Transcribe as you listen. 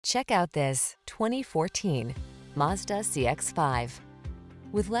Check out this 2014 Mazda CX-5.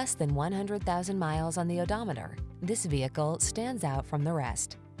 With less than 100,000 miles on the odometer, this vehicle stands out from the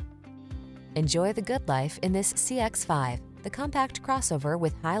rest. Enjoy the good life in this CX-5, the compact crossover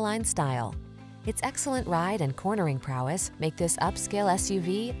with highline style. Its excellent ride and cornering prowess make this upscale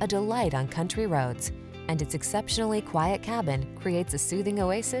SUV a delight on country roads, and its exceptionally quiet cabin creates a soothing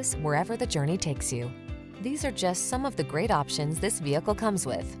oasis wherever the journey takes you. These are just some of the great options this vehicle comes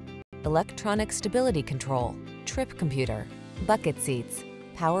with: electronic stability control, trip computer, bucket seats,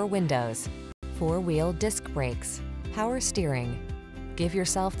 power windows, four-wheel disc brakes, power steering. Give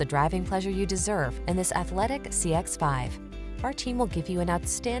yourself the driving pleasure you deserve in this athletic CX-5. Our team will give you an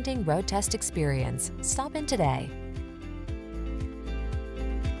outstanding road test experience. Stop in today.